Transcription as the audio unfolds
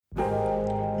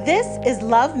This is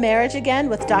Love Marriage Again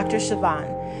with Dr.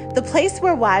 Siobhan, the place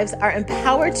where wives are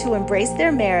empowered to embrace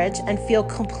their marriage and feel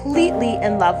completely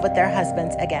in love with their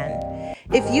husbands again.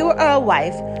 If you are a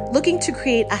wife looking to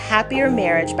create a happier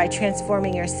marriage by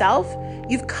transforming yourself,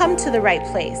 you've come to the right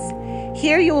place.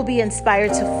 Here you will be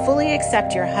inspired to fully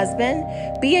accept your husband,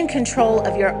 be in control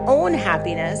of your own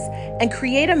happiness, and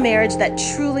create a marriage that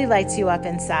truly lights you up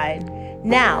inside.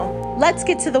 Now, let's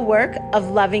get to the work of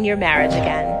loving your marriage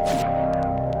again.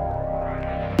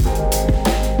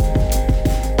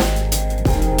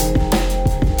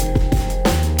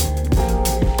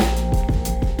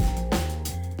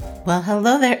 Well,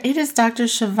 hello there. It is Dr.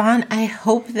 Siobhan. I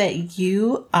hope that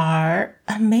you are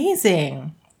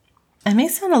amazing. I may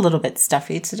sound a little bit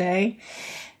stuffy today.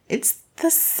 It's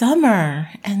the summer,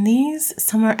 and these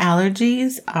summer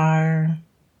allergies are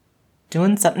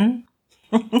doing something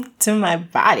to my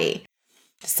body.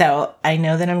 So I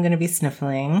know that I'm going to be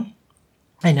sniffling.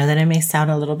 I know that I may sound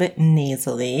a little bit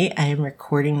nasally. I am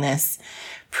recording this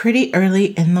pretty early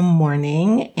in the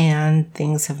morning and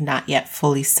things have not yet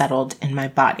fully settled in my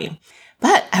body.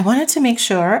 But I wanted to make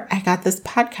sure I got this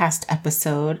podcast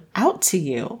episode out to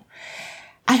you.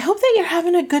 I hope that you're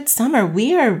having a good summer.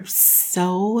 We are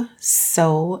so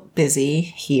busy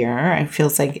here. It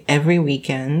feels like every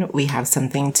weekend we have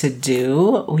something to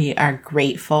do. We are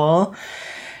grateful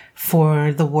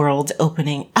for the world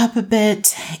opening up a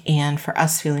bit and for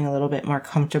us feeling a little bit more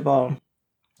comfortable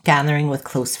gathering with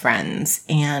close friends.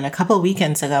 And a couple of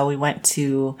weekends ago, we went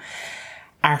to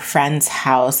our friend's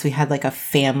house. We had like a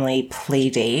family play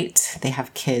date. They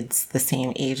have kids the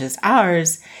same age as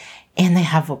ours, and they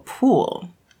have a pool.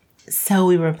 So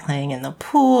we were playing in the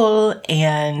pool,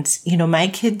 and, my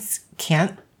kids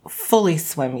can't fully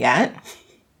swim yet.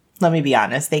 Let me be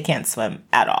honest, they can't swim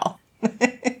at all.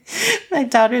 My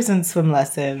daughter's in swim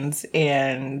lessons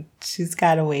and she's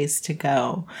got a ways to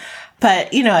go.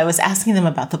 But, I was asking them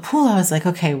about the pool. I was like,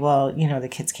 okay, well, the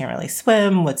kids can't really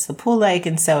swim. What's the pool like?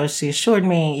 And so she assured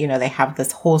me, they have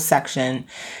this whole section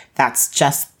that's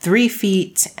just 3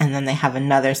 feet. And then they have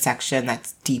another section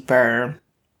that's deeper,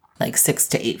 like 6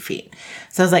 to 8 feet.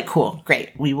 So I was like, cool,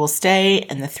 great. We will stay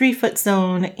in the 3-foot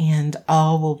zone and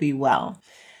all will be well.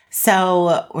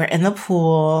 So we're in the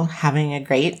pool having a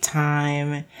great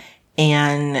time,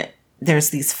 and there's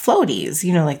these floaties,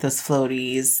 like those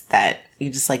floaties that you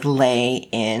just like lay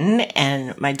in.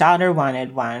 And my daughter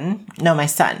wanted one. No, my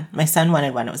son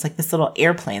wanted one. It was like this little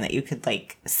airplane that you could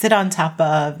like sit on top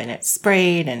of, and it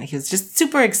sprayed, and he was just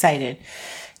super excited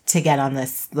to get on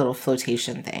this little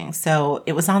flotation thing. So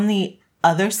it was on the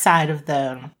other side of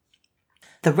the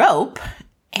rope.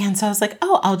 And so I was like,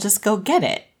 oh, I'll just go get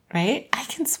it. Right? I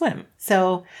can swim.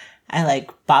 So I like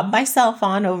bob myself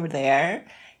on over there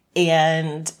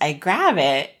and I grab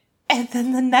it. And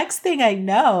then the next thing I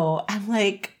know, I'm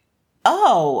like,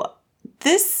 oh,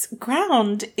 this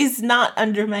ground is not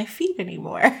under my feet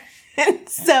anymore. And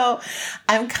so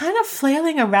I'm kind of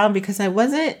flailing around because I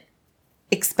wasn't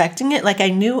expecting it. Like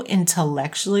I knew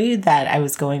intellectually that I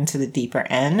was going to the deeper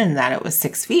end and that it was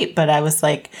 6 feet, but I was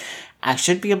like, I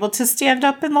should be able to stand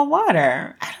up in the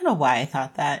water. I don't know why I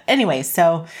thought that. Anyway,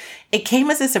 so it came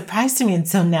as a surprise to me. And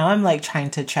so now I'm like trying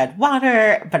to tread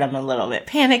water, but I'm a little bit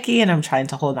panicky and I'm trying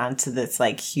to hold on to this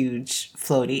like huge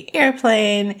floaty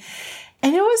airplane.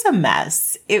 And it was a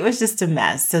mess. It was just a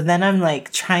mess. So then I'm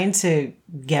like trying to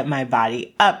get my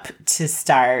body up to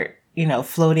start,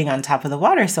 floating on top of the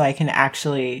water so I can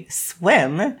actually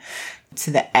swim to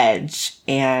the edge.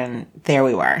 And there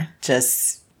we were,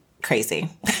 just crazy.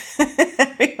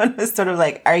 Everyone was sort of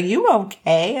like, are you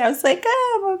okay? I was like,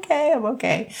 oh, I'm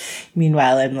okay.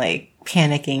 Meanwhile, I'm like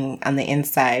panicking on the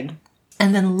inside.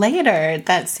 And then later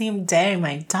that same day,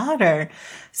 my daughter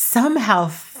somehow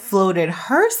floated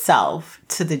herself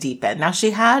to the deep end. Now she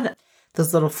had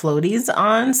those little floaties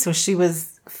on, so she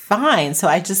was fine. So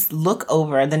I just look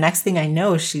over. The next thing I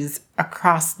know, she's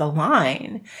across the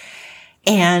line.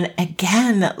 And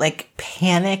again, like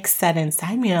panic set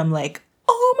inside me. And I'm like,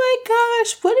 oh my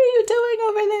gosh, what are you doing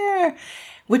over there?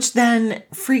 Which then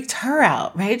freaked her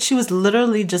out, right? She was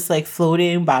literally just like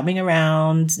floating, bobbing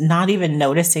around, not even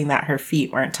noticing that her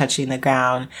feet weren't touching the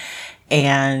ground.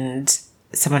 And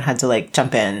someone had to like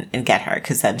jump in and get her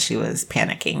because then she was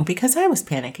panicking because I was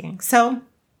panicking. So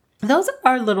those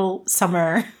are our little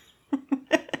summer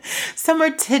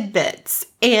tidbits.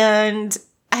 And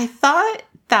I thought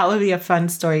that would be a fun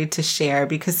story to share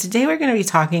because today we're going to be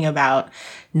talking about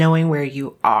knowing where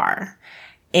you are.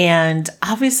 And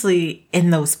obviously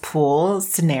in those pool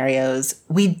scenarios,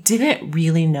 we didn't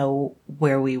really know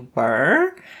where we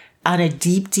were on a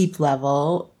deep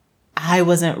level. I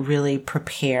wasn't really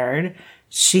prepared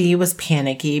She was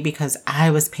panicky because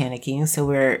I was panicking. So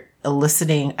we're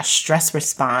eliciting a stress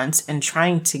response and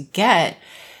trying to get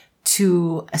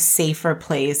to a safer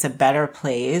place, a better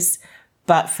place,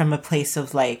 but from a place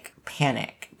of like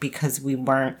panic because we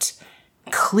weren't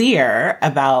clear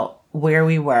about where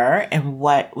we were and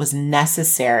what was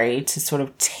necessary to sort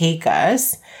of take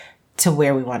us to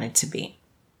where we wanted to be.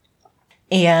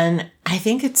 And I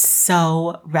think it's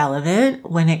so relevant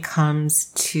when it comes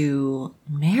to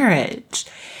marriage.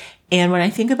 And when I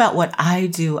think about what I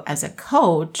do as a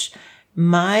coach,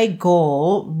 my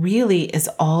goal really is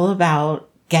all about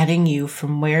getting you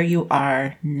from where you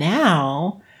are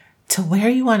now to where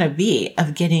you want to be,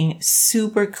 of getting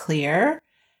super clear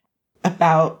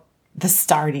about the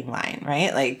starting line,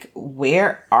 right? Like,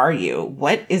 where are you?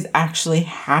 What is actually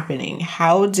happening?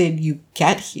 How did you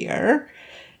get here?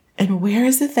 And where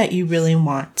is it that you really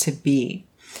want to be?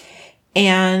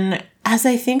 And as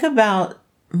I think about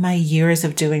my years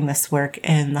of doing this work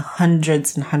and the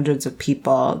hundreds and hundreds of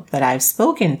people that I've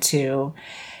spoken to,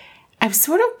 I've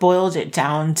sort of boiled it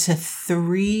down to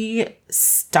 3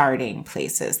 starting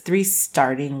places, 3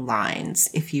 starting lines,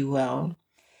 if you will.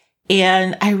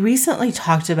 And I recently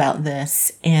talked about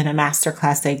this in a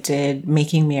masterclass I did,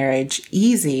 Making Marriage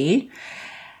Easy.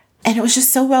 And it was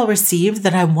just so well received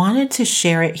that I wanted to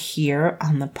share it here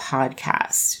on the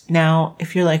podcast. Now,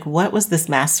 if you're like, what was this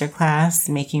masterclass,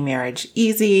 Making Marriage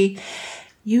Easy?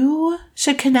 You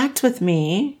should connect with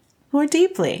me more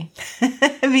deeply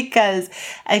because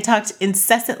I talked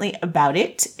incessantly about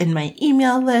it in my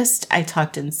email list. I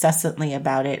talked incessantly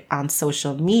about it on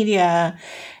social media.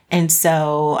 And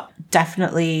so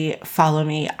definitely follow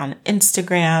me on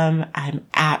Instagram. I'm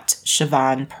at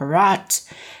Siobhan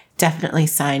Perrott. Definitely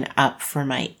sign up for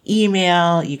my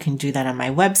email. You can do that on my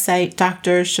website,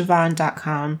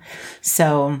 drsiobhan.com.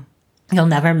 So you'll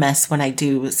never miss when I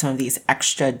do some of these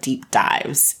extra deep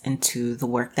dives into the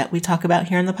work that we talk about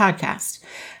here on the podcast.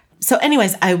 So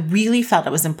anyways, I really felt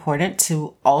it was important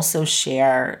to also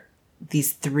share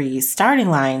these 3 starting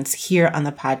lines here on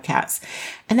the podcast.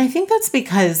 And I think that's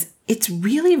because it's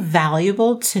really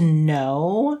valuable to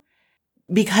know,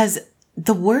 because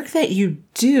the work that you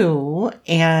do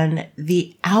and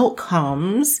the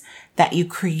outcomes that you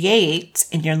create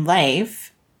in your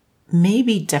life may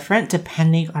be different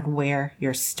depending on where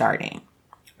you're starting,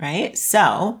 right?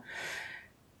 So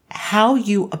how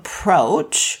you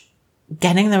approach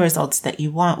getting the results that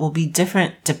you want will be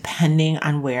different depending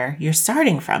on where you're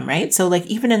starting from, right? So like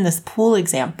even in this pool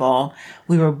example,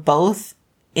 we were both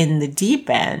in the deep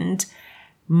end.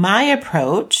 My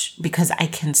approach, because I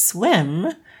can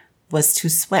swim, was to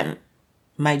swim.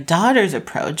 My daughter's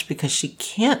approach, because she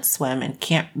can't swim and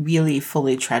can't really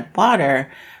fully tread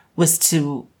water, was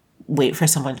to wait for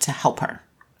someone to help her,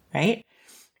 right?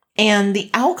 And the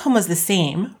outcome was the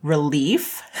same: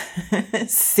 relief,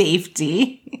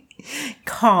 safety,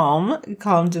 calm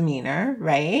demeanor,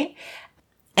 right?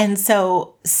 And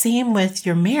so same with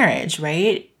your marriage,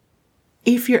 right?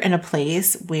 If you're in a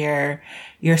place where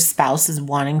your spouse is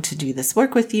wanting to do this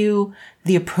work with you,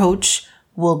 the approach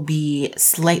will be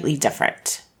slightly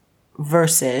different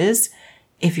versus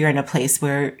if you're in a place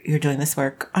where you're doing this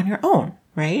work on your own,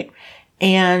 right?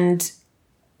 And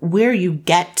where you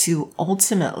get to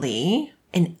ultimately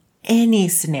in any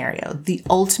scenario, the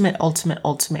ultimate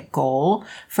goal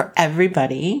for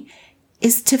everybody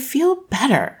is to feel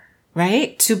better,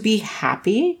 right? To be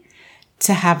happy,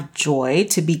 to have joy,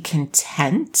 to be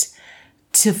content,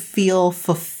 to feel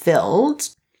fulfilled,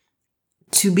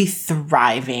 to be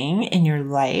thriving in your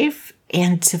life,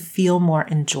 and to feel more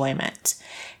enjoyment.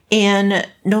 And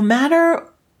no matter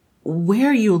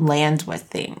where you land with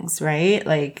things, right?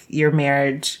 Like your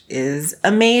marriage is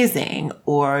amazing,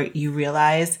 or you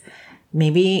realize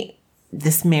maybe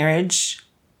this marriage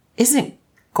isn't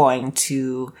going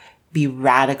to be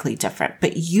radically different,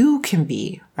 but you can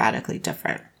be radically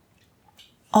different.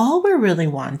 All we're really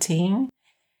wanting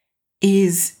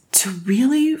is to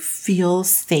really feel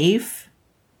safe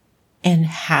and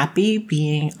happy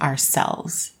being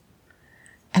ourselves.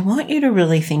 I want you to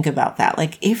really think about that.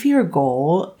 Like if your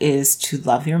goal is to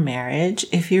love your marriage,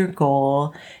 if your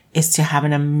goal is to have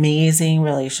an amazing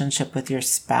relationship with your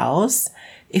spouse,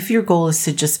 if your goal is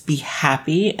to just be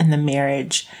happy in the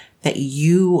marriage that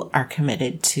you are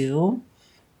committed to,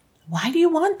 why do you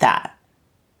want that?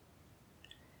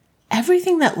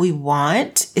 Everything that we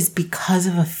want is because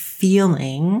of a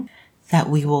feeling that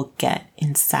we will get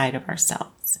inside of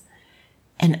ourselves.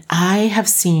 And I have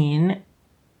seen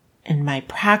in my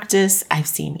practice, I've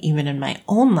seen even in my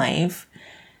own life,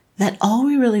 that all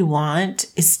we really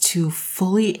want is to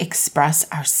fully express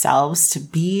ourselves, to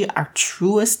be our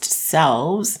truest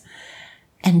selves,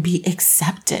 and be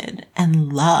accepted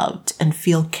and loved and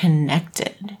feel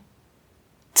connected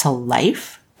to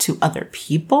life, to other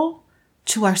people,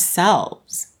 to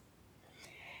ourselves.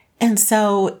 And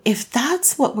so if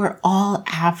that's what we're all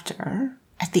after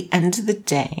at the end of the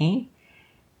day,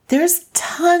 there's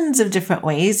tons of different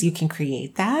ways you can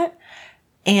create that.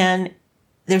 And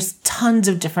there's tons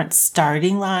of different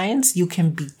starting lines you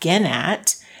can begin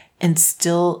at and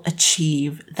still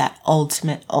achieve that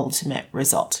ultimate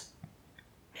result.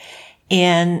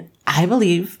 And I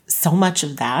believe so much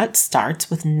of that starts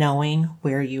with knowing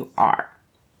where you are.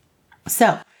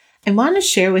 So I want to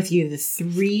share with you the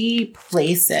 3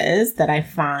 places that I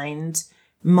find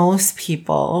most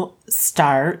people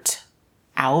start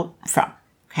out from.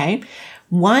 Okay.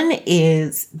 One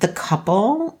is the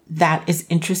couple that is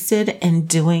interested in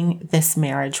doing this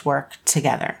marriage work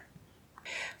together.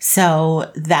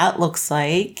 So that looks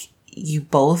like you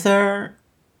both are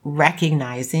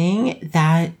recognizing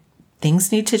that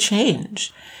things need to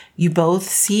change. You both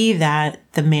see that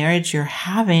the marriage you're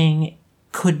having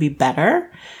could be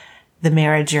better. The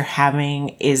marriage you're having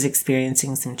is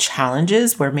experiencing some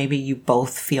challenges where maybe you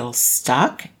both feel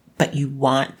stuck, but you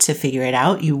want to figure it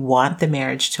out. You want the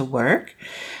marriage to work.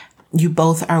 You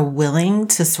both are willing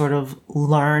to sort of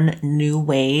learn new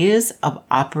ways of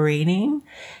operating.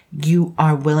 You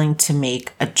are willing to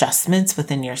make adjustments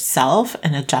within yourself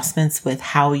and adjustments with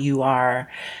how you are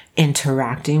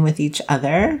interacting with each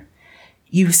other.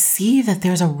 You see that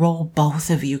there's a role both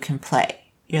of you can play.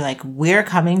 You're like, we're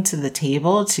coming to the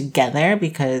table together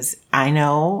because I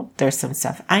know there's some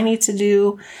stuff I need to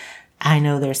do. I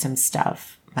know there's some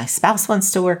stuff my spouse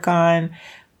wants to work on.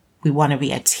 We want to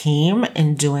be a team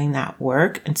in doing that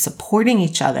work and supporting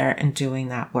each other in doing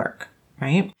that work,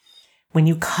 right? When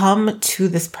you come to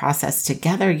this process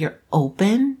together, you're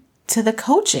open to the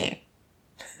coaching,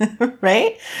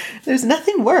 right? There's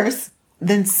nothing worse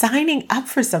than signing up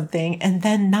for something and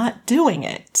then not doing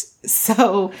it.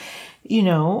 So,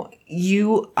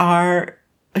 you are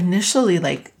initially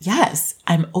like, yes,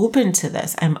 I'm open to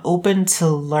this. I'm open to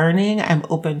learning. I'm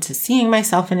open to seeing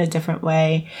myself in a different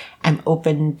way. I'm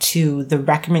open to the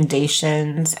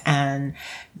recommendations and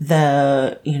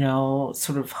the,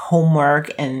 sort of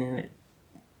homework and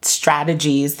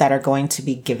strategies that are going to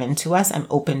be given to us. I'm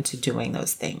open to doing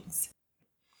those things.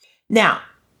 Now,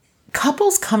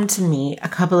 couples come to me a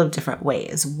couple of different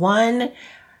ways. One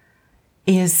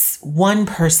is one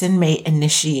person may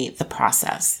initiate the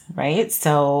process, right?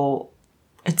 So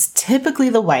it's typically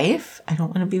the wife. I don't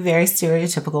want to be very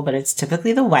stereotypical, but it's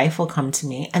typically the wife will come to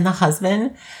me and the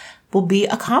husband will be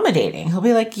accommodating. He'll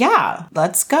be like, yeah,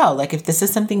 let's go. Like if this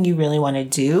is something you really want to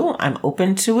do, I'm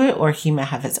open to it. Or he may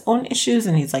have his own issues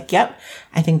and he's like, yep,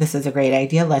 I think this is a great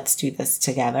idea. Let's do this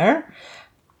together.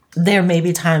 There may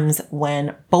be times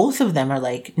when both of them are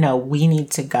like, no, we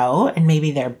need to go. And maybe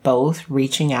they're both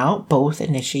reaching out, both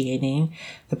initiating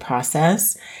the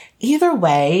process. Either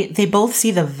way, they both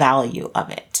see the value of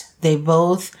it. They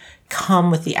both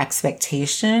come with the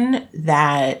expectation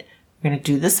that we're going to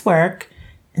do this work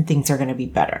and things are going to be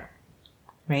better,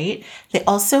 right? They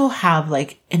also have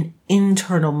like an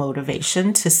internal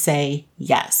motivation to say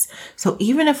yes. So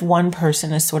even if one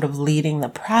person is sort of leading the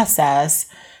process,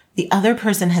 the other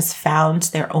person has found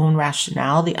their own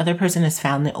rationale. The other person has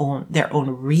found their own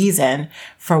reason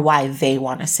for why they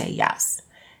want to say yes.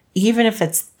 Even if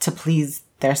it's to please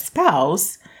their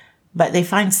spouse, but they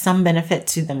find some benefit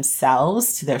to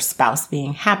themselves, to their spouse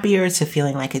being happier, to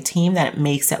feeling like a team, that it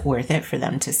makes it worth it for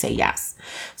them to say yes.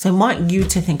 So I want you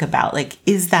to think about, like,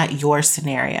 is that your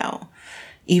scenario?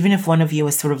 Even if one of you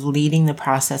is sort of leading the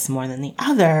process more than the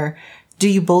other, do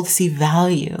you both see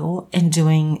value in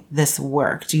doing this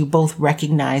work? Do you both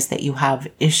recognize that you have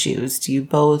issues? Do you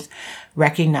both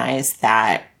recognize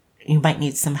that you might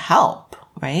need some help,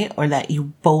 right? Or that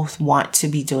you both want to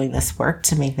be doing this work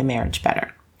to make the marriage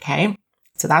better, okay?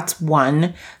 So that's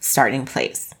one starting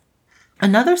place.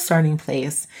 Another starting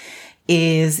place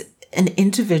is an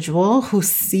individual who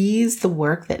sees the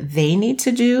work that they need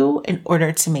to do in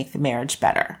order to make the marriage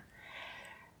better.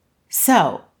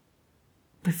 So,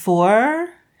 before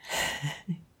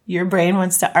your brain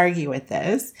wants to argue with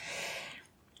this,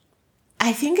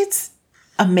 I think it's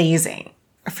amazing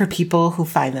for people who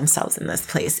find themselves in this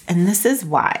place. And this is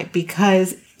why,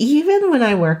 because even when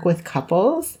I work with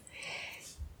couples,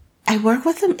 I work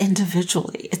with them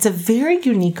individually. It's a very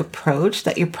unique approach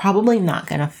that you're probably not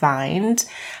going to find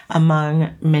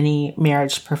among many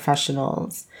marriage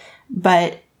professionals.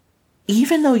 But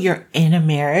even though you're in a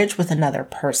marriage with another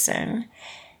person,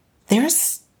 there's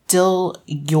still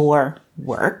your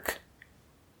work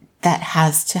that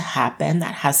has to happen,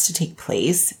 that has to take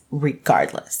place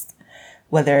regardless.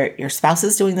 whether your spouse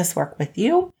is doing this work with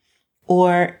you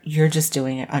or you're just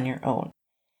doing it on your own.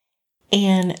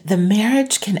 And the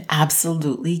marriage can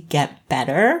absolutely get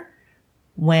better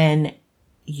when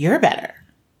you're better,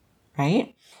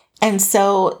 right? And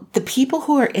so the people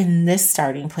who are in this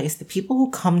starting place, the people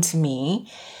who come to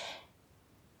me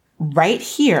right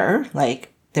here,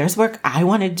 like there's work I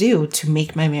want to do to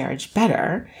make my marriage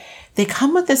better, they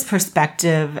come with this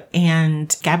perspective.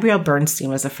 And Gabrielle Bernstein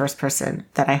was the first person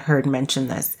that I heard mention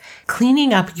this,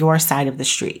 cleaning up your side of the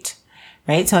street,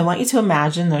 right? So I want you to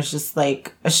imagine there's just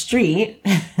like a street,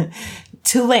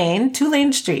 two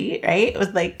lane street, right?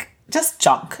 With like just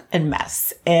junk and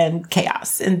mess and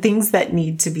chaos and things that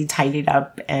need to be tidied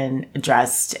up and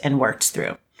addressed and worked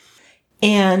through.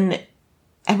 And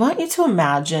I want you to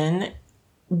imagine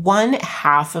one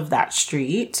half of that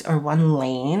street or one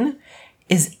lane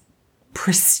is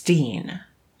pristine,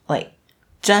 like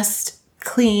just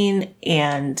clean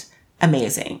and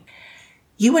amazing.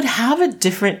 You would have a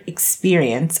different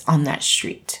experience on that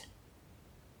street.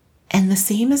 And the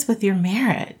same is with your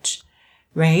marriage,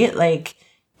 right? Like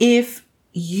if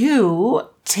you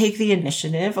take the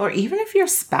initiative, or even if your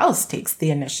spouse takes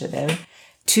the initiative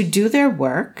to do their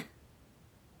work,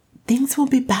 things will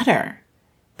be better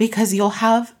because you'll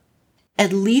have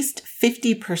at least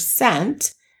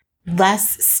 50%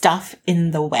 less stuff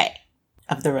in the way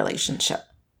of the relationship,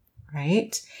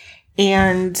 right?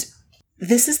 And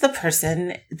this is the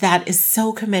person that is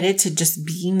so committed to just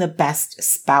being the best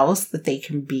spouse that they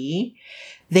can be.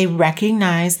 They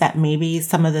recognize that maybe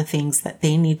some of the things that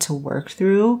they need to work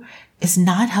through is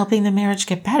not helping the marriage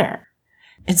get better.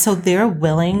 And so they're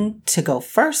willing to go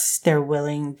first. They're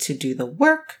willing to do the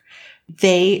work.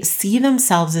 They see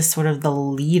themselves as sort of the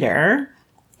leader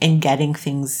in getting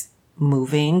things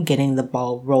moving, getting the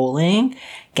ball rolling,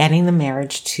 getting the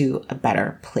marriage to a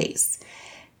better place.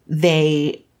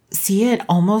 They see it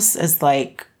almost as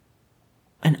like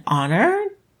an honor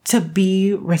to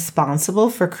be responsible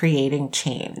for creating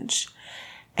change.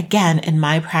 Again, in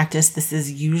my practice, this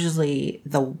is usually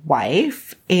the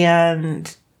wife.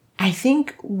 And I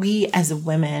think we as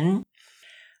women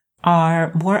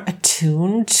are more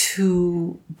attuned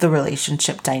to the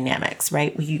relationship dynamics,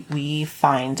 right? We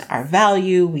find our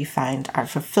value, we find our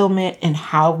fulfillment in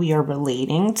how we are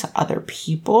relating to other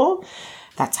people.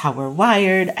 That's how we're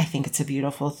wired. I think it's a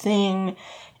beautiful thing.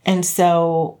 And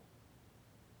so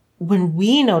when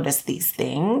we notice these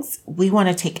things, we want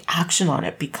to take action on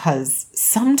it because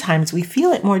sometimes we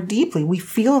feel it more deeply. We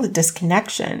feel the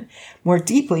disconnection more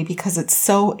deeply because it's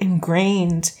so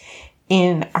ingrained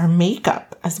in our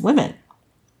makeup as women,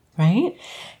 right?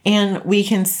 And we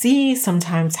can see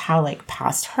sometimes how like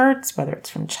past hurts, whether it's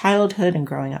from childhood and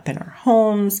growing up in our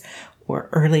homes or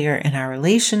earlier in our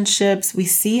relationships, we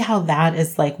see how that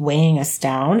is like weighing us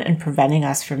down and preventing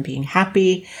us from being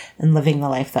happy and living the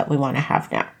life that we want to have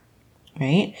now.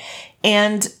 Right.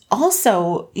 And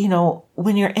also, you know,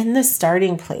 when you're in the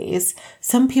starting place,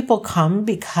 some people come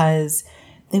because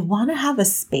they want to have a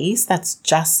space that's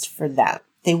just for them.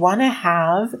 They want to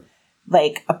have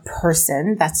like a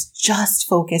person that's just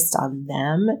focused on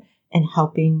them and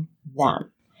helping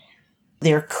them.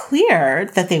 They're clear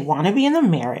that they want to be in the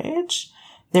marriage.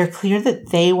 They're clear that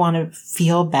they want to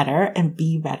feel better and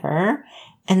be better.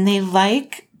 And they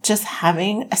like just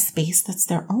having a space that's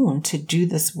their own to do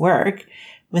this work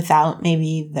without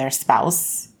maybe their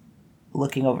spouse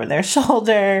looking over their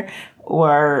shoulder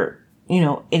or, you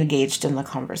know, engaged in the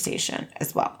conversation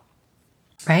as well.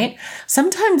 Right?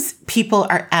 Sometimes people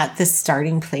are at this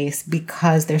starting place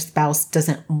because their spouse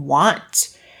doesn't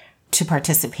want to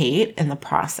participate in the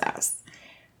process.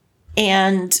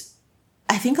 And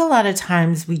I think a lot of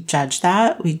times we judge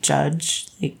that. We judge,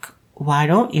 like, why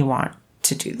don't you want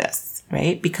to do this?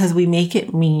 Right? Because we make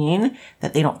it mean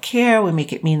that they don't care. We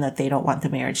make it mean that they don't want the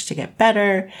marriage to get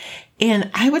better. And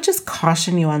I would just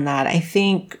caution you on that. I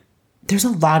think there's a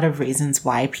lot of reasons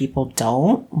why people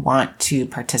don't want to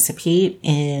participate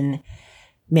in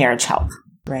marriage help,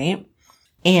 right?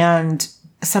 And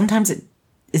sometimes it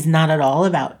is not at all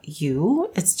about you.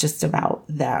 It's just about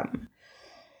them.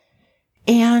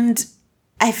 And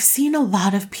I've seen a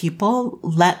lot of people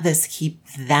let this keep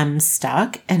them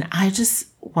stuck. And I just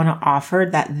want to offer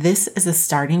that this as a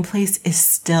starting place is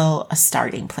still a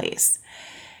starting place.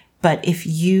 But if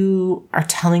you are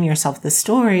telling yourself the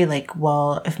story, like,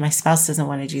 well, if my spouse doesn't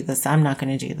want to do this, I'm not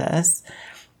going to do this,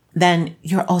 then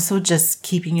you're also just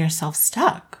keeping yourself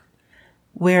stuck.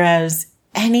 Whereas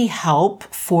any help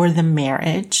for the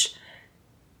marriage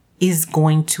is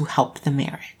going to help the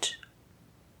marriage.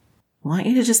 I want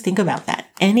you to just think about that.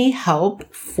 Any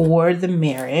help for the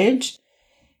marriage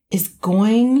is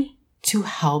going to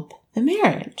help the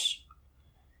marriage.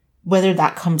 whether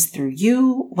that comes through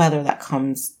you, whether that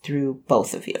comes through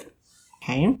both of you.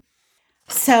 Okay.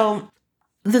 So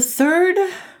the third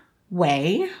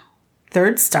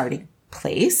starting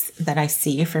place that I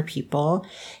see for people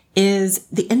is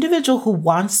the individual who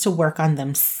wants to work on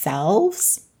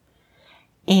themselves,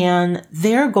 and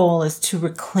their goal is to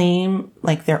reclaim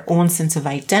like their own sense of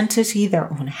identity,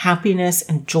 their own happiness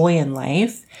and joy in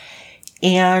life.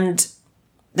 And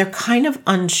they're kind of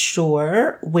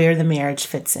unsure where the marriage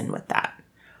fits in with that.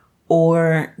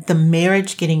 Or the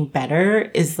marriage getting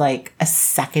better is like a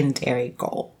secondary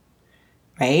goal,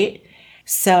 right?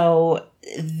 So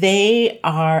they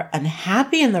are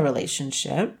unhappy in the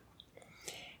relationship,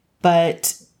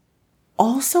 but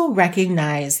also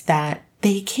recognize that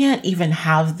they can't even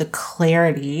have the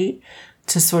clarity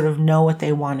to sort of know what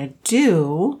they want to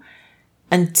do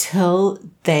until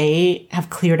they have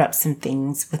cleared up some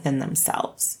things within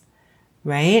themselves,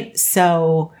 right?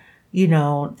 So,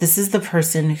 this is the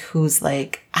person who's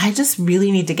like, I just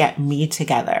really need to get me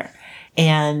together.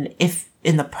 And if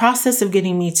in the process of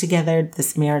getting me together,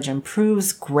 this marriage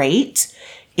improves, great.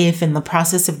 If in the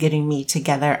process of getting me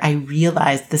together, I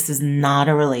realize this is not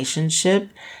a relationship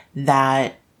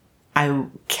that I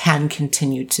can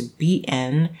continue to be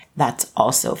in, that's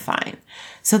also fine.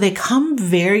 So they come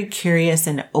very curious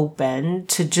and open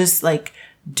to just like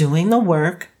doing the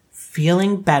work,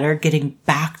 feeling better, getting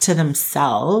back to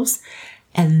themselves,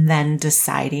 and then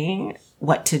deciding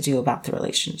what to do about the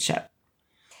relationship.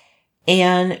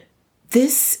 And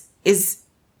this is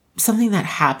something that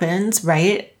happens,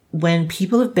 right? When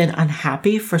people have been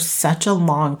unhappy for such a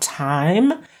long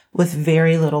time with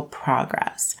very little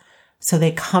progress. So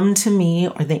they come to me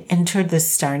or they entered this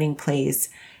starting place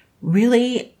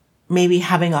really maybe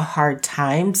having a hard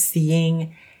time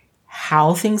seeing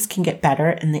how things can get better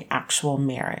in the actual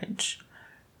marriage,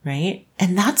 right?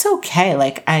 And that's okay.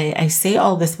 Like I say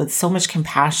all this with so much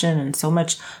compassion and so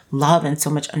much love and so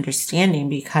much understanding,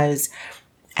 because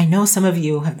I know some of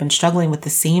you have been struggling with the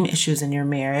same issues in your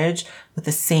marriage, with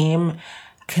the same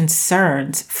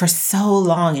concerns for so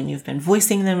long, and you've been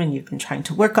voicing them and you've been trying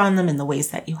to work on them in the ways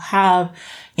that you have.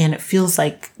 And it feels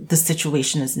like the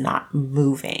situation is not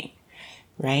moving,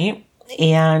 right?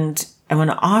 And I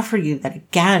want to offer you that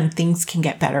again, things can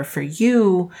get better for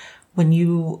you when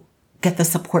you get the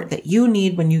support that you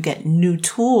need, when you get new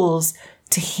tools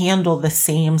to handle the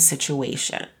same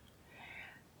situation.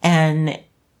 And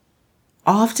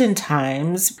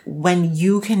oftentimes when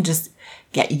you can just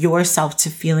get yourself to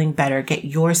feeling better, get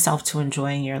yourself to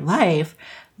enjoying your life,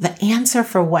 the answer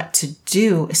for what to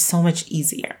do is so much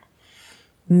easier.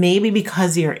 Maybe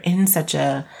because you're in such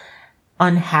a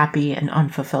unhappy and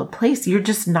unfulfilled place, you're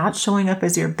just not showing up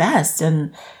as your best.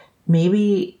 And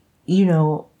maybe,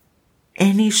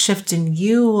 any shift in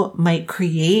you might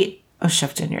create a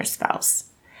shift in your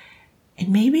spouse. And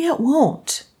maybe it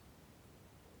won't.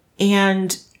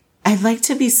 And I'd like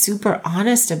to be super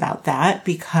honest about that,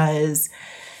 because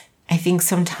I think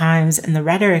sometimes in the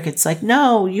rhetoric, it's like,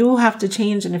 no, you have to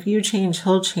change. And if you change,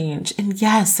 he'll change. And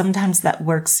yes, sometimes that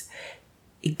works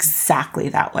exactly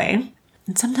that way.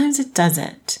 And sometimes it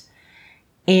doesn't.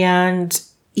 And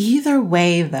either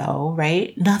way though,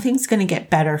 right? Nothing's going to get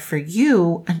better for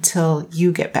you until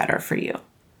you get better for you.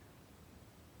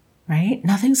 Right?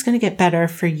 Nothing's going to get better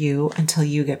for you until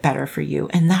you get better for you.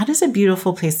 And that is a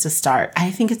beautiful place to start.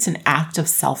 I think it's an act of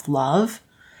self-love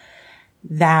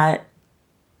that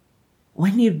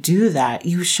when you do that,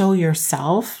 you show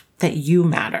yourself that you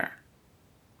matter,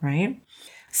 right?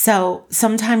 So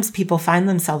sometimes people find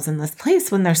themselves in this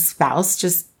place when their spouse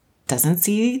just doesn't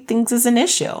see things as an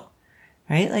issue,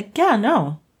 right? Like, yeah,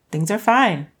 no, things are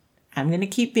fine. I'm going to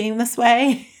keep being this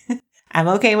way. I'm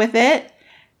okay with it.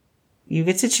 You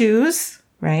get to choose,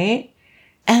 right?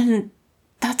 And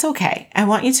that's okay. I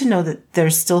want you to know that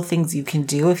there's still things you can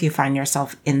do if you find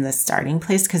yourself in this starting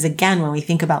place. Because again, when we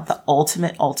think about the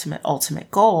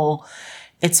ultimate goal,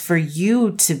 it's for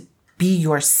you to be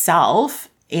yourself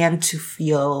and to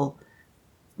feel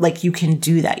like you can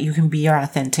do that. You can be your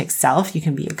authentic self. You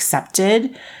can be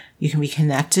accepted. You can be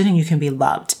connected, and you can be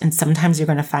loved. And sometimes you're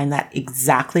going to find that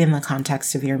exactly in the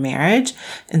context of your marriage.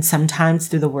 And sometimes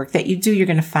through the work that you do, you're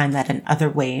going to find that in other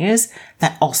ways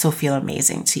that also feel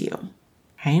amazing to you.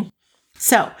 Okay.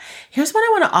 So here's what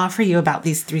I want to offer you about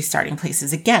these 3 starting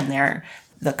places. Again, they're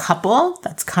the couple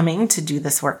that's coming to do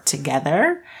this work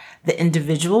together. the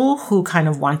individual who kind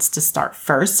of wants to start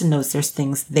first and knows there's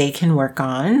things they can work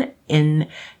on in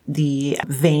the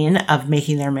vein of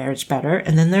making their marriage better.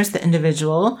 And then there's the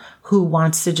individual who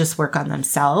wants to just work on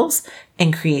themselves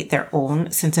and create their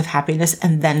own sense of happiness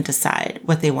and then decide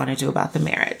what they want to do about the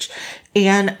marriage.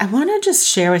 And I want to just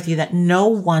share with you that no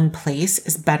one place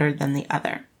is better than the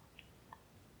other.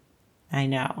 I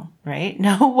know, right?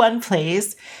 No one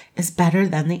place is better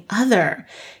than the other.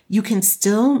 You can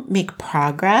still make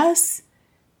progress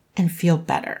and feel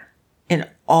better in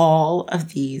all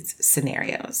of these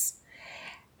scenarios.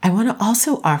 I want to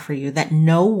also offer you that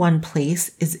no one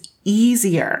place is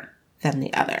easier than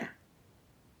the other.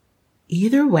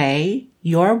 Either way,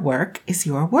 your work is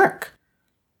your work.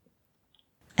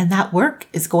 And that work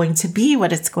is going to be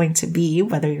what it's going to be,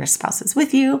 whether your spouse is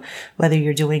with you, whether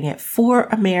you're doing it for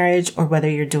a marriage, or whether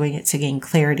you're doing it to gain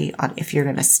clarity on if you're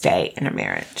going to stay in a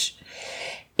marriage.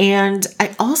 And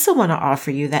I also want to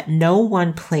offer you that no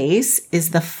one place is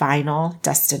the final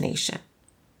destination.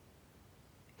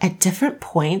 At different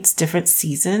points, different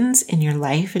seasons in your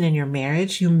life and in your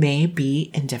marriage, you may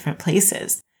be in different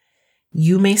places.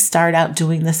 You may start out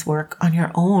doing this work on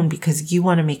your own because you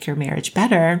want to make your marriage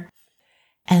better.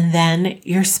 And then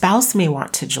your spouse may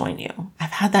want to join you.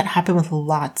 I've had that happen with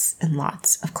lots and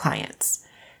lots of clients.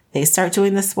 They start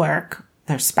doing this work.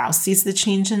 Their spouse sees the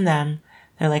change in them.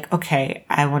 They're like, okay,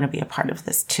 I want to be a part of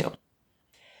this too.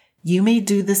 You may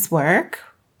do this work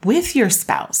with your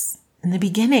spouse in the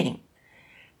beginning,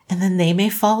 and then they may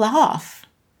fall off.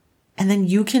 And then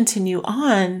you continue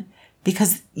on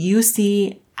because you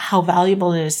see how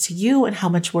valuable it is to you and how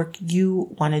much work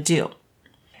you want to do.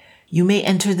 You may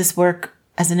enter this work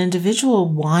as an individual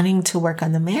wanting to work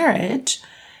on the marriage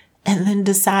and then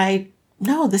decide,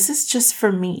 no, this is just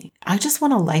for me. I just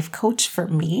want a life coach for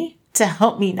me to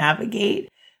help me navigate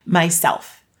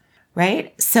myself,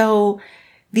 right? So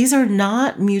these are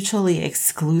not mutually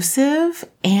exclusive,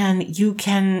 and you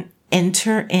can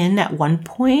enter in at one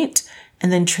point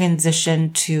and then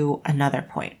transition to another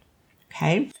point.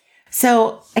 Okay.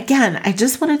 So again, I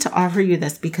just wanted to offer you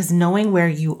this because knowing where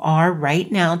you are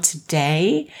right now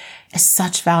today is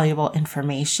such valuable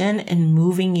information in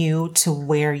moving you to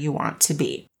where you want to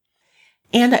be.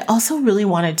 And I also really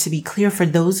wanted to be clear for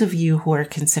those of you who are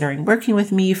considering working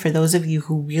with me, for those of you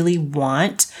who really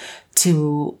want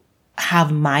to have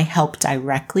my help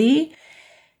directly,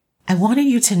 I wanted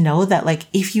you to know that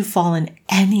if you fall in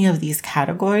any of these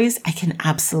categories, I can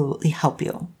absolutely help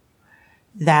you.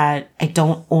 That I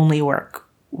don't only work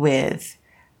with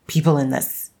people in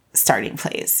this starting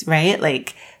place,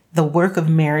 right? The work of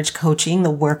marriage coaching,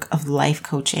 the work of life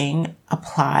coaching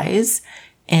applies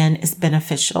and is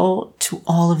beneficial to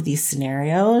all of these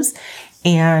scenarios.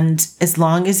 And as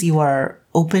long as you are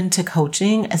open to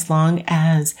coaching, as long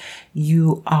as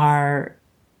you are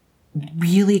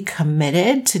really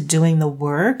committed to doing the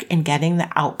work and getting the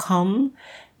outcome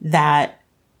that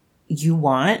you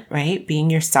want, right? Being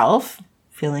yourself,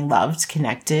 feeling loved,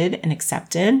 connected, and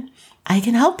accepted, I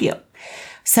can help you.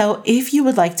 So if you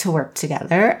would like to work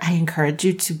together, I encourage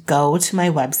you to go to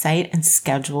my website and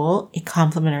schedule a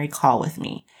complimentary call with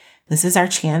me. This is our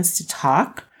chance to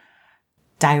talk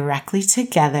directly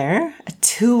together, a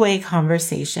two-way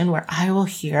conversation where I will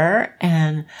hear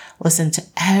and listen to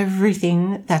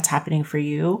everything that's happening for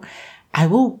you. I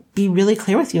will be really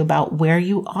clear with you about where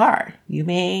you are. You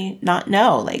may not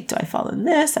know, do I fall in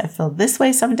this? I feel this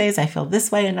way some days. I feel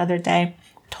this way another day.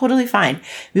 Totally fine.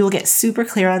 We will get super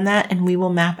clear on that, and we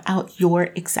will map out your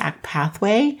exact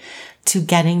pathway to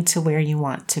getting to where you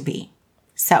want to be.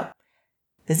 So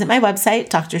visit my website,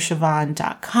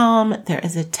 drsiobhan.com. There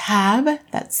is a tab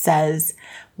that says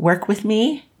work with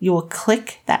me. You will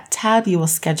click that tab. You will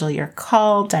schedule your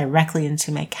call directly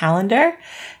into my calendar,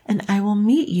 and I will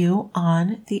meet you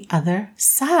on the other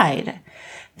side.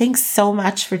 Thanks so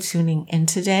much for tuning in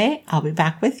today. I'll be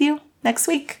back with you next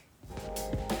week.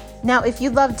 Now, if you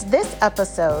loved this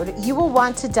episode, you will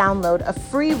want to download a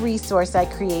free resource I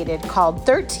created called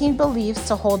 13 Beliefs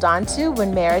to Hold On to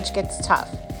When Marriage Gets Tough.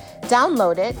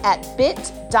 Download it at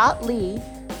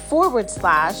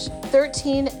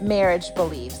bit.ly/13 marriage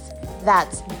beliefs.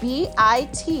 That's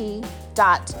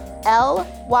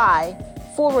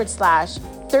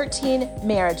bit.ly/13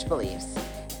 marriage beliefs.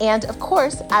 And of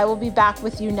course, I will be back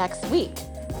with you next week.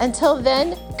 Until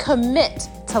then, commit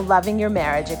to loving your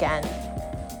marriage again.